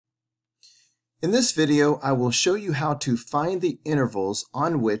In this video, I will show you how to find the intervals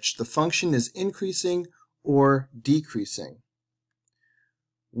on which the function is increasing or decreasing.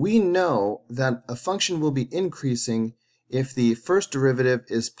 We know that a function will be increasing if the first derivative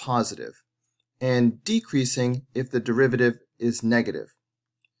is positive and decreasing if the derivative is negative.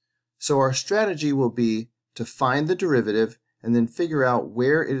 So our strategy will be to find the derivative and then figure out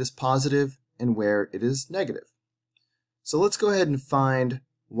where it is positive and where it is negative. So let's go ahead and find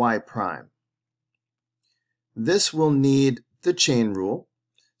y prime. This will need the chain rule.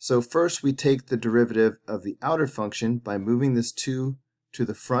 So first we take the derivative of the outer function by moving this 2 to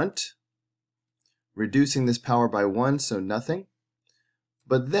the front, reducing this power by 1, so nothing.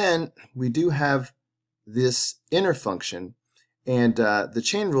 But then we do have this inner function, and the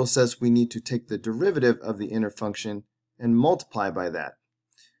chain rule says we need to take the derivative of the inner function and multiply by that.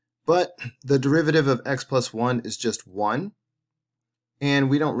 But the derivative of x plus 1 is just 1.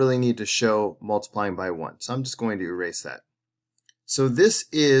 And we don't really need to show multiplying by 1, so I'm just going to erase that. So this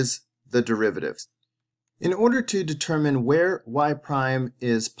is the derivative. In order to determine where y prime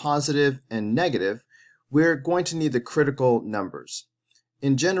is positive and negative, we're going to need the critical numbers.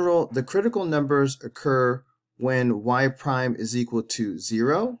 In general, the critical numbers occur when y prime is equal to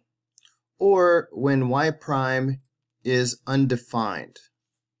 0 or when y prime is undefined.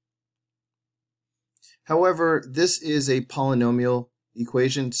 However, this is a polynomial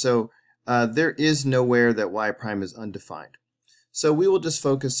equation, so there is nowhere that y prime is undefined. So we will just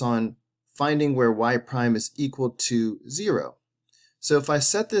focus on finding where y prime is equal to 0. So if I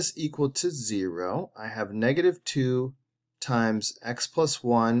set this equal to 0, I have negative 2 times x plus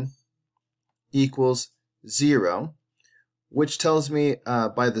 1 equals 0, which tells me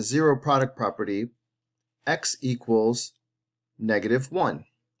by the zero product property, x equals negative 1.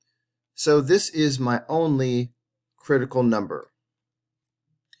 So this is my only critical number.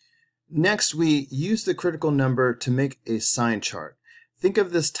 Next, we use the critical number to make a sign chart. Think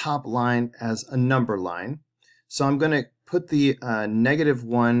of this top line as a number line. So I'm going to put the negative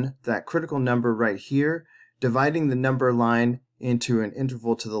 1, that critical number right here, dividing the number line into an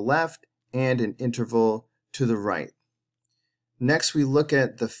interval to the left and an interval to the right. Next, we look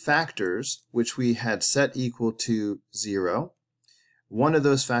at the factors, which we had set equal to 0. One of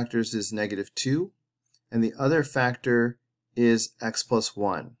those factors is negative 2, and the other factor is x plus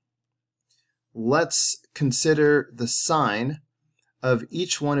 1. Let's consider the sign of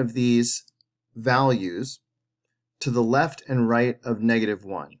each one of these values to the left and right of negative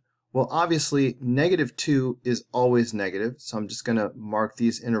 1. Well, obviously, negative 2 is always negative, so I'm just going to mark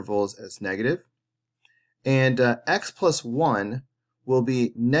these intervals as negative. And x plus 1 will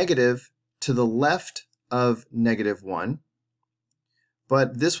be negative to the left of negative 1,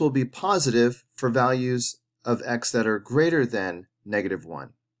 but this will be positive for values of x that are greater than negative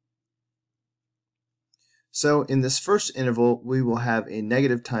 1. So in this first interval, we will have a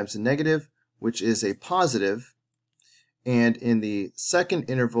negative times a negative, which is a positive. And in the second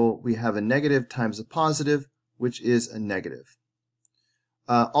interval, we have a negative times a positive, which is a negative.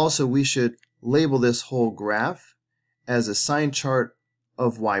 Also, we should label this whole graph as a sign chart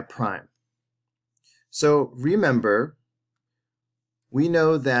of y prime. So remember, we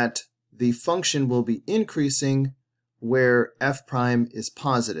know that the function will be increasing where f prime is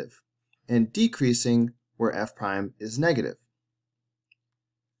positive and decreasing where f prime is negative.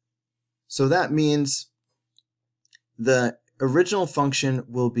 So that means the original function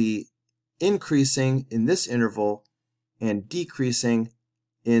will be increasing in this interval and decreasing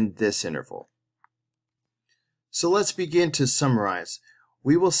in this interval. So let's begin to summarize.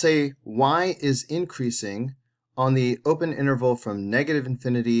 We will say y is increasing on the open interval from negative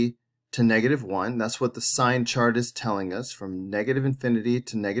infinity to negative 1. That's what the sign chart is telling us, from negative infinity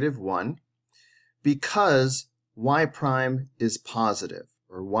to negative 1. Because y prime is positive,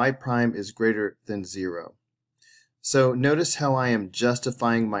 or y prime is greater than 0. So notice how I am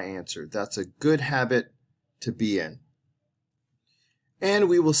justifying my answer. That's a good habit to be in. And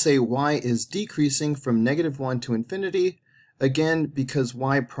we will say y is decreasing from negative 1 to infinity, again because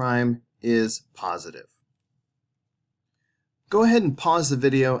y prime is positive. Go ahead and pause the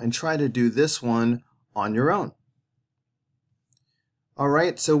video and try to do this one on your own.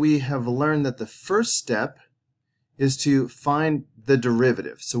 Alright, so we have learned that the first step is to find the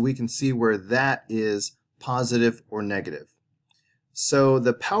derivative, so we can see where that is positive or negative. So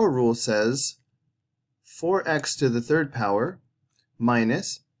the power rule says 4x to the third power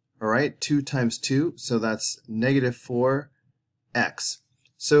minus, alright, 2 times 2, so that's negative 4x.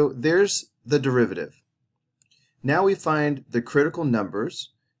 So there's the derivative. Now we find the critical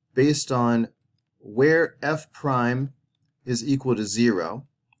numbers based on where f prime is equal to 0.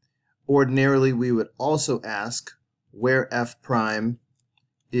 Ordinarily, we would also ask where f prime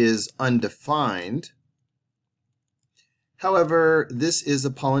is undefined. However, this is a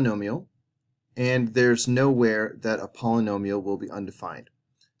polynomial, and there's nowhere that a polynomial will be undefined.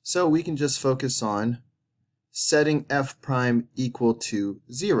 So we can just focus on setting f prime equal to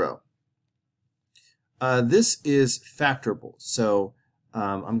 0. This is factorable, so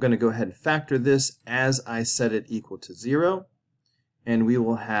I'm going to go ahead and factor this as I set it equal to 0, and we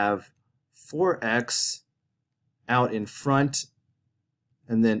will have 4x out in front,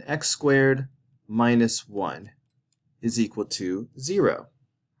 and then x squared minus 1 is equal to 0.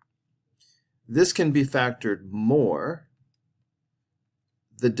 This can be factored more,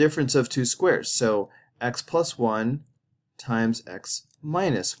 the difference of two squares, so x plus 1 times x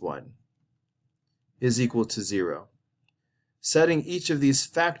minus 1 is equal to 0. Setting each of these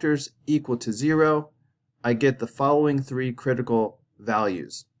factors equal to 0, I get the following three critical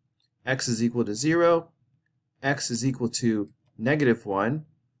values. X is equal to 0, x is equal to negative 1,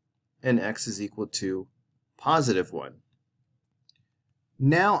 and x is equal to positive 1.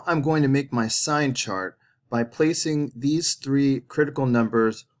 Now I'm going to make my sign chart by placing these three critical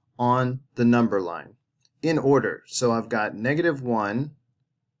numbers on the number line in order. So I've got negative 1,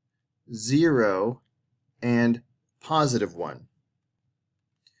 0, and positive 1.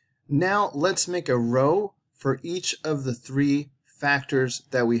 Now let's make a row for each of the three factors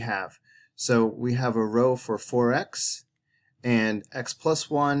that we have. So we have a row for 4x and x plus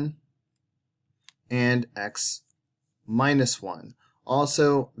 1 and x minus 1.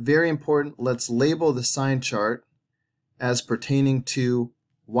 Also, very important, let's label the sign chart as pertaining to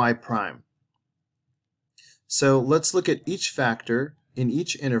y prime. So let's look at each factor in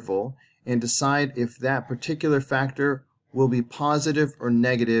each interval and decide if that particular factor will be positive or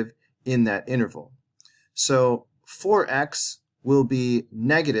negative in that interval. So 4x will be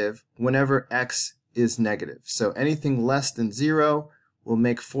negative whenever x is negative. So anything less than 0 will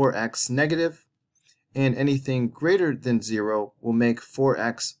make 4x negative, and anything greater than 0 will make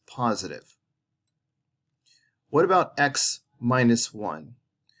 4x positive. What about x minus 1?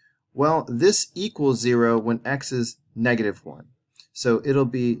 Well, this equals 0 when x is negative 1. So it'll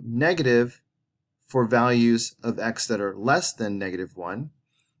be negative for values of x that are less than negative 1,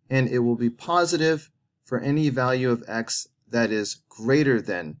 and it will be positive for any value of x that is greater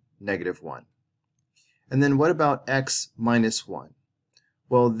than negative 1. And then what about x minus 1?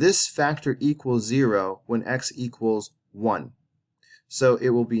 Well, this factor equals 0 when x equals 1. So it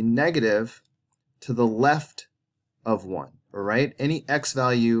will be negative to the left of 1, all right? Any x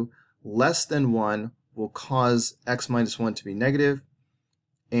value less than 1 will cause x minus 1 to be negative,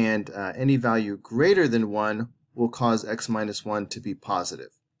 and any value greater than 1 will cause x minus 1 to be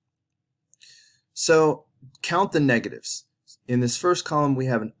positive. So count the negatives. In this first column, we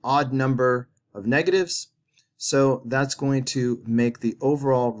have an odd number of negatives, so that's going to make the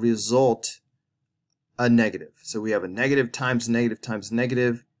overall result a negative. So we have a negative times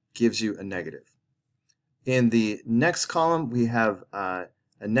negative gives you a negative. In the next column, we have a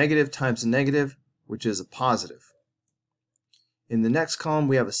negative times a negative, which is a positive. In the next column,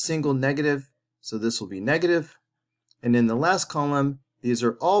 we have a single negative, so this will be negative. And in the last column, these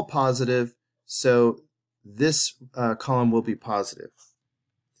are all positive, so this column will be positive.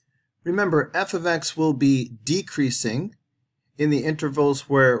 Remember, f of x will be decreasing in the intervals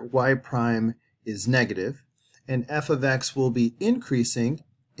where y prime is negative, and f of x will be increasing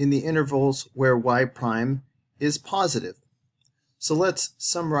in the intervals where y prime is positive. So let's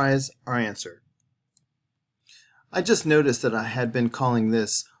summarize our answer. I just noticed that I had been calling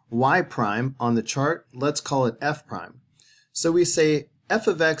this y prime on the chart. Let's call it f prime. So we say f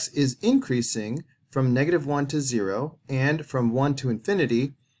of x is increasing from negative 1 to 0 and from 1 to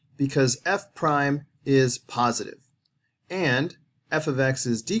infinity because f prime is positive. And f of x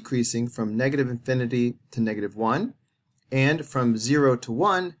is decreasing from negative infinity to negative 1 and from 0 to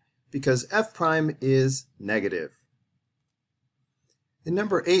 1 because f prime is negative. In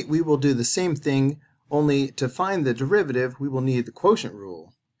number 8, we will do the same thing, only to find the derivative, we will need the quotient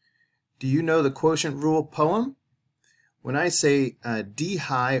rule. Do you know the quotient rule poem? When I say d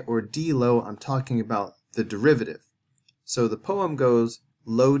high or d low, I'm talking about the derivative. So the poem goes,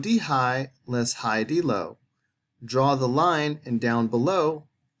 low d high less high d low. Draw the line, and down below,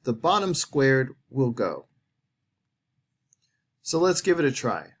 the bottom squared will go. So let's give it a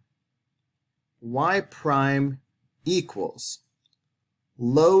try. Y prime equals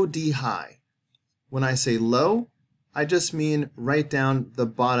low d high. When I say low, I just mean write down the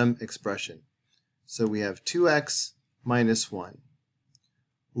bottom expression. So we have 2x minus 1.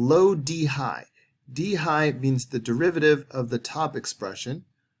 Low d high. D high means the derivative of the top expression,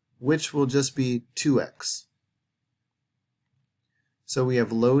 which will just be 2x. So we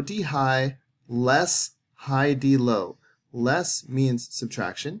have low d high less high d low. Less means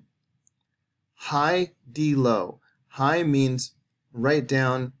subtraction. High d low. High means write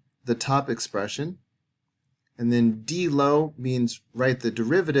down the top expression. And then d low means write the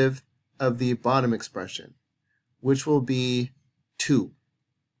derivative of the bottom expression, which will be 2.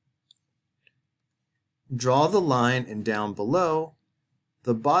 Draw the line, and down below,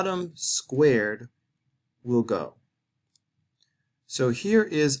 the bottom squared will go. So here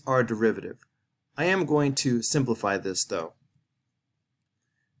is our derivative. I am going to simplify this though.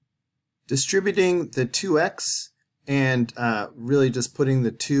 Distributing the 2x and really just putting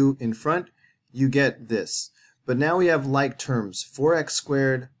the 2 in front, you get this. But now we have like terms. 4x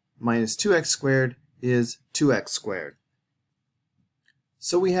squared minus 2x squared is 2x squared.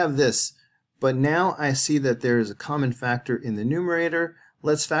 So we have this. But now I see that there is a common factor in the numerator.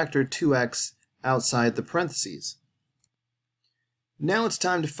 Let's factor 2x outside the parentheses. Now it's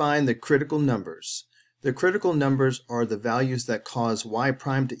time to find the critical numbers. The critical numbers are the values that cause y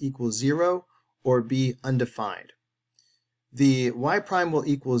prime to equal 0 or be undefined. The y prime will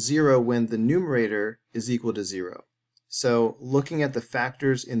equal 0 when the numerator is equal to 0. So looking at the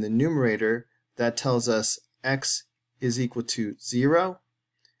factors in the numerator, that tells us x is equal to 0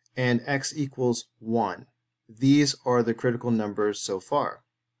 and x equals 1. These are the critical numbers so far.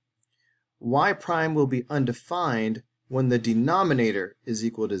 Y prime will be undefined when the denominator is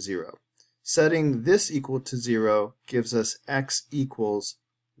equal to 0. Setting this equal to 0 gives us x equals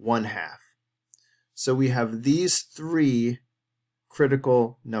 1/2. So we have these 3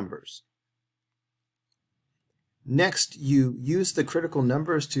 critical numbers. Next, you use the critical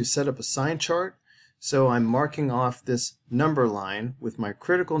numbers to set up a sign chart. So I'm marking off this number line with my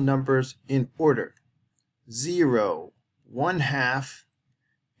critical numbers in order. 0, 1/2,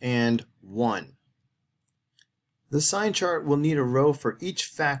 and 1. The sign chart will need a row for each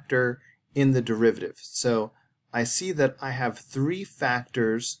factor in the derivative. So I see that I have 3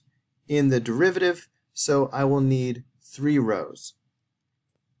 factors in the derivative, so I will need 3 rows.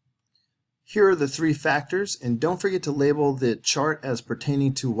 Here are the 3 factors, and don't forget to label the chart as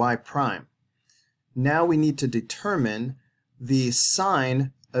pertaining to y prime. Now we need to determine the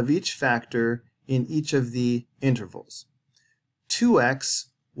sign of each factor in each of the intervals. 2x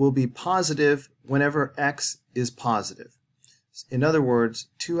will be positive whenever x is positive. In other words,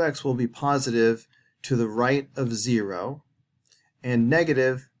 2x will be positive to the right of 0 and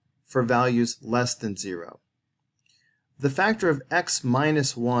negative for values less than 0. The factor of x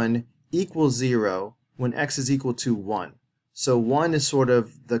minus 1 equals 0 when x is equal to 1. So 1 is sort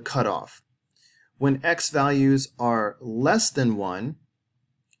of the cutoff. When x values are less than 1,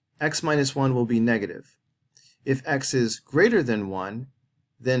 x minus 1 will be negative. If x is greater than 1,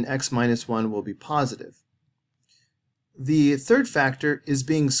 then x minus 1 will be positive. The third factor is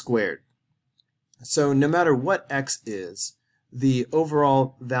being squared. So no matter what x is, the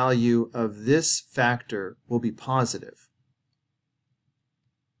overall value of this factor will be positive.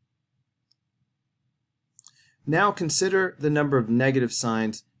 Now consider the number of negative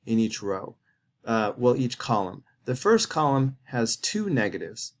signs in each row. Each column. The first column has 2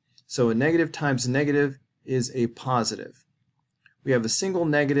 negatives. So a negative times a negative is a positive. We have a single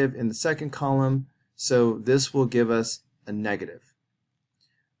negative in the second column, so this will give us a negative.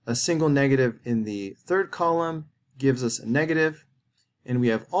 A single negative in the third column gives us a negative, and we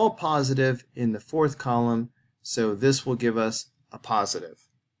have all positive in the fourth column, so this will give us a positive.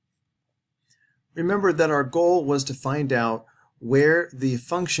 Remember that our goal was to find out where the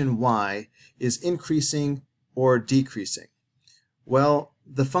function y is increasing or decreasing. Well,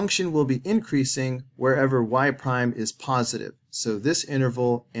 the function will be increasing wherever y prime is positive, so this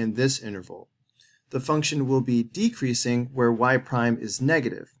interval and this interval. The function will be decreasing where y prime is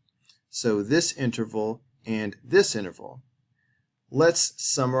negative, so this interval and this interval. Let's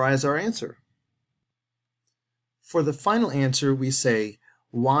summarize our answer. For the final answer, we say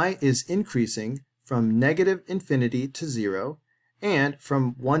y is increasing from negative infinity to 0 and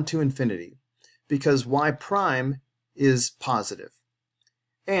from 1 to infinity, because y prime is positive.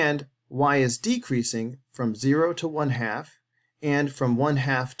 And y is decreasing from 0 to 1/2 and from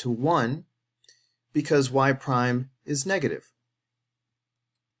 1/2 to 1 because y prime is negative.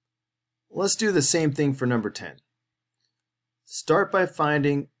 Let's do the same thing for number 10. Start by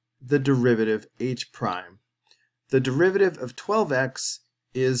finding the derivative h prime. The derivative of 12x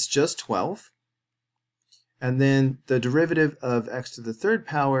is just 12. And then the derivative of x to the third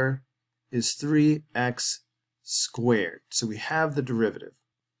power is 3x squared. So we have the derivative.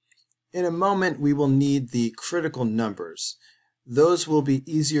 In a moment, we will need the critical numbers. those will be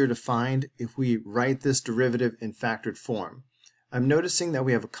easier to find if we write this derivative in factored form. I'm noticing that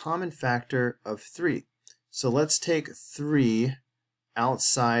we have a common factor of 3. So let's take 3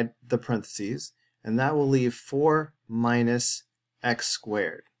 outside the parentheses, and that will leave 4 minus x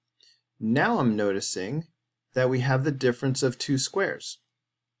squared. Now I'm noticing that we have the difference of two squares.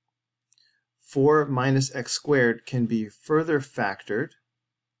 4 minus x squared can be further factored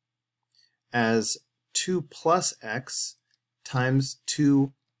as 2 plus x times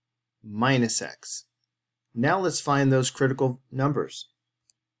 2 minus x. Now let's find those critical numbers.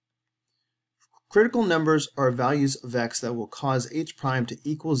 Critical numbers are values of x that will cause h prime to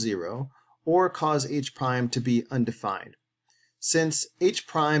equal 0 or cause h prime to be undefined. Since h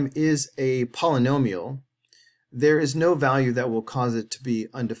prime is a polynomial, there is no value that will cause it to be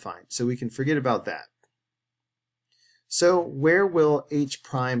undefined, so we can forget about that. So where will h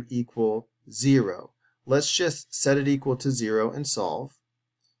prime equal 0? Let's just set it equal to 0 and solve.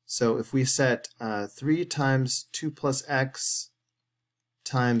 So if we set 3 times 2 plus x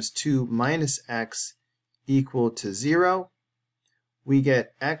times 2 minus x equal to 0, we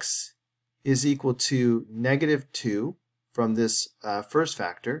get x is equal to negative 2 from this first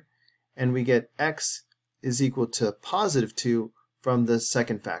factor, and we get x is equal to positive 2 from the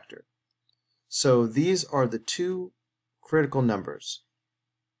second factor. So these are the two critical numbers.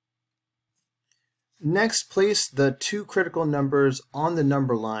 Next, place the two critical numbers on the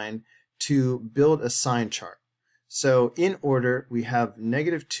number line to build a sign chart. So in order, we have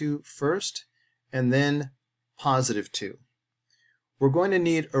negative 2 first, and then positive 2. We're going to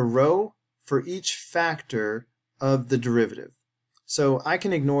need a row for each factor of the derivative. So I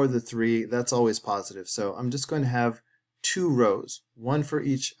can ignore the 3, that's always positive. So I'm just going to have 2 rows, one for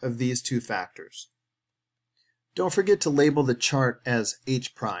each of these two factors. Don't forget to label the chart as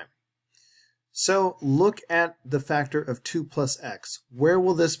h prime. So look at the factor of 2 plus x. Where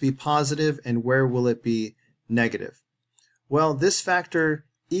will this be positive and where will it be negative? Well, this factor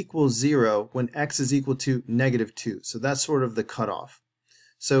equals 0 when x is equal to negative 2. So that's sort of the cutoff.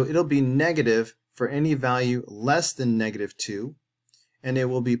 So it'll be negative for any value less than negative 2, and it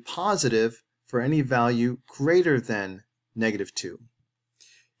will be positive for any value greater than negative 2.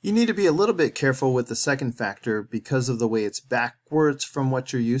 You need to be a little bit careful with the second factor because of the way it's backwards from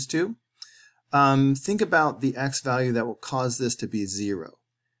what you're used to. Think about the x value that will cause this to be 0.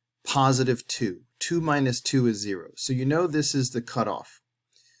 Positive 2. 2 minus 2 is 0. So you know this is the cutoff.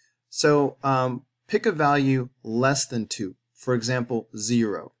 So pick a value less than 2. For example,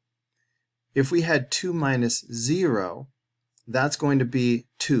 0. If we had 2 minus 0, that's going to be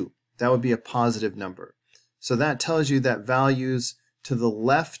 2. That would be a positive number. So that tells you that values to the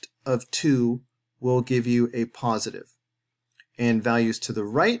left of 2 will give you a positive, and values to the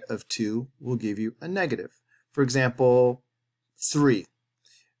right of 2 will give you a negative. For example, 3.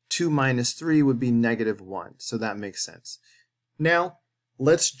 2 minus 3 would be negative 1, so that makes sense. Now,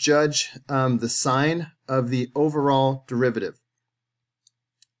 let's judge the sign of the overall derivative.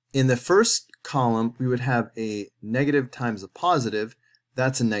 In the first column, we would have a negative times a positive.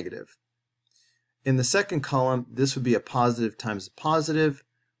 That's a negative. In the second column, this would be a positive times a positive,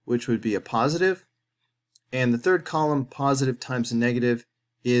 which would be a positive. And the third column, positive times a negative,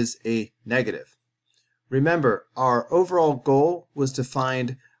 is a negative. Remember, our overall goal was to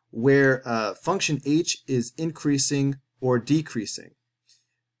find where function h is increasing or decreasing.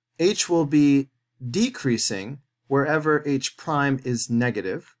 H will be decreasing wherever h prime is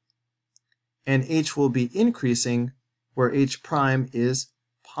negative, and h will be increasing where h prime is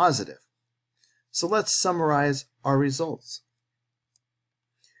positive. So let's summarize our results.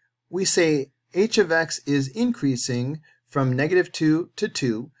 We say h of x is increasing from negative 2 to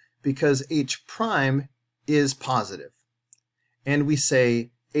 2 because h prime is positive. And we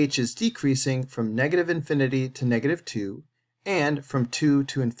say h is decreasing from negative infinity to negative 2 and from 2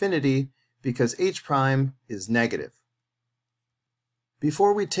 to infinity because h prime is negative.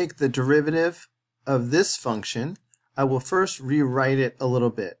 Before we take the derivative of this function, I will first rewrite it a little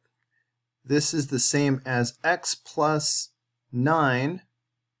bit. This is the same as x plus 9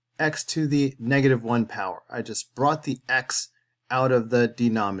 x to the negative 1 power. I just brought the x out of the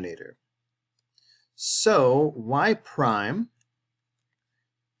denominator. So y prime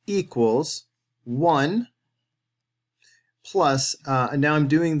equals 1 plus, now I'm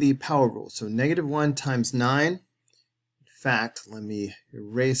doing the power rule, so negative 1 times 9. In fact, let me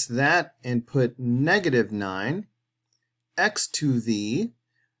erase that and put negative 9 x to the,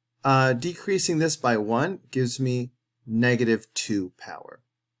 decreasing this by 1 gives me negative 2 power.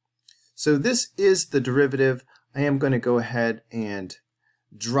 So this is the derivative. I am going to go ahead and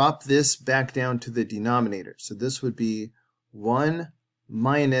drop this back down to the denominator. So this would be 1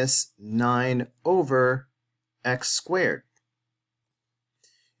 minus 9 over x squared.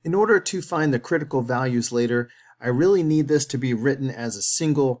 In order to find the critical values later, I really need this to be written as a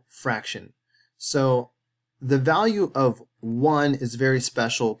single fraction. So the value of 1 is very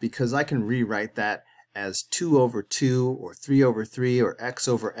special because I can rewrite that as 2 over 2 or 3 over 3 or x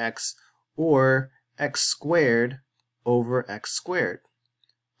over x or x squared over x squared.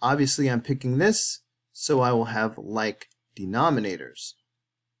 Obviously I'm picking this, so I will have like denominators.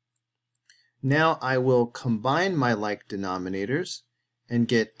 Now I will combine my like denominators and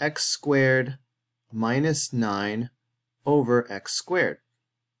get x squared minus 9 over x squared.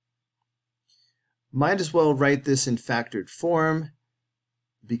 Might as well write this in factored form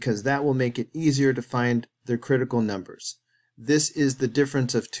because that will make it easier to find the critical numbers. This is the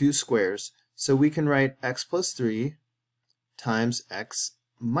difference of two squares, so we can write x plus 3 times x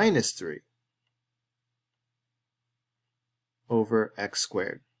minus 3 over x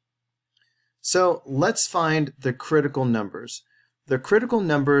squared. So let's find the critical numbers. The critical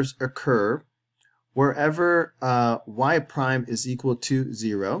numbers occur wherever y prime is equal to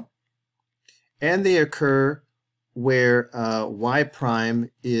 0, and they occur where y prime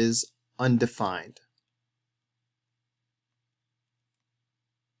is undefined.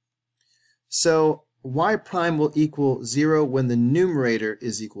 So y prime will equal 0 when the numerator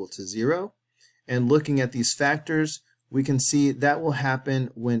is equal to 0, and looking at these factors, we can see that will happen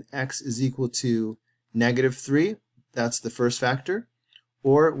when x is equal to negative 3, that's the first factor,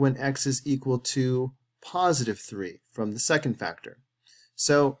 or when x is equal to positive 3 from the second factor.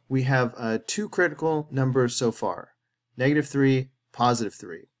 So we have two critical numbers so far, negative 3, positive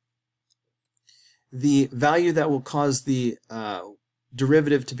 3. The value that will cause the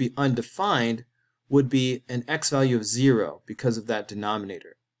derivative to be undefined would be an x value of 0 because of that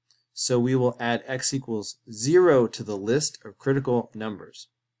denominator. So we will add x equals 0 to the list of critical numbers.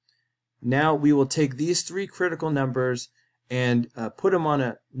 Now we will take these three critical numbers and put them on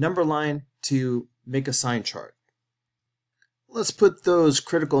a number line to make a sign chart. Let's put those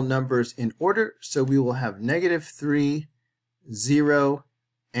critical numbers in order. So we will have negative 3, 0,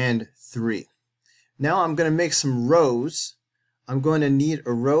 and 3. Now I'm going to make some rows. I'm going to need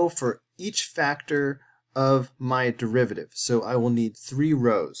a row for each factor of my derivative. So I will need 3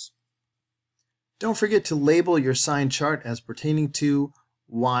 rows. Don't forget to label your sign chart as pertaining to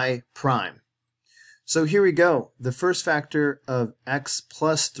y prime. So here we go. The first factor of x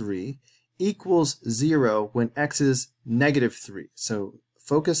plus 3 equals 0 when x is negative 3. So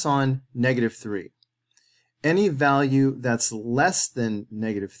focus on negative 3. Any value that's less than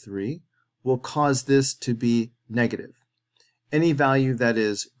negative 3 will cause this to be negative. Any value that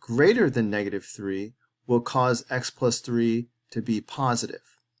is greater than negative 3 will cause x plus 3 to be positive.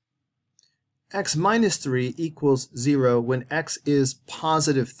 X minus 3 equals 0 when x is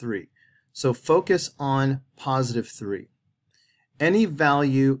positive 3. So focus on positive 3. Any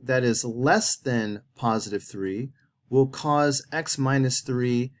value that is less than positive 3 will cause x minus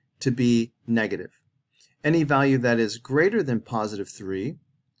 3 to be negative. Any value that is greater than positive 3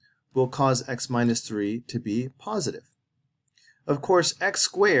 will cause x minus 3 to be positive. Of course, x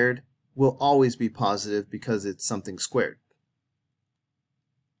squared will always be positive because it's something squared.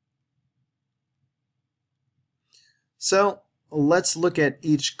 So let's look at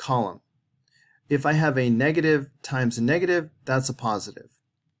each column. If I have a negative times a negative, that's a positive.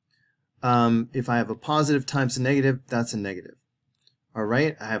 If I have a positive times a negative, that's a negative. All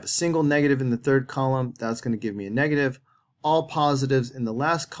right, I have a single negative in the third column, that's going to give me a negative. All positives in the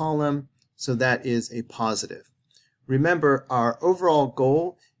last column, so that is a positive. Remember, our overall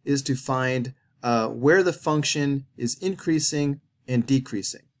goal is to find where the function is increasing and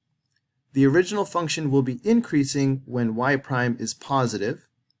decreasing. The original function will be increasing when y prime is positive,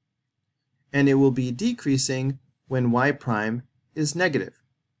 and it will be decreasing when y prime is negative.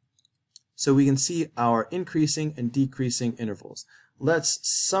 So we can see our increasing and decreasing intervals. Let's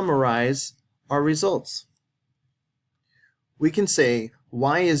summarize our results. We can say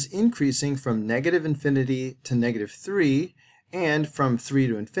y is increasing from negative infinity to negative 3 and from 3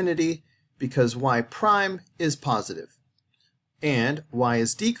 to infinity because y prime is positive. And y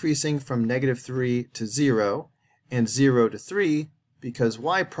is decreasing from negative 3 to 0 and 0 to 3 because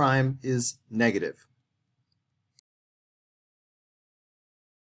y prime is negative.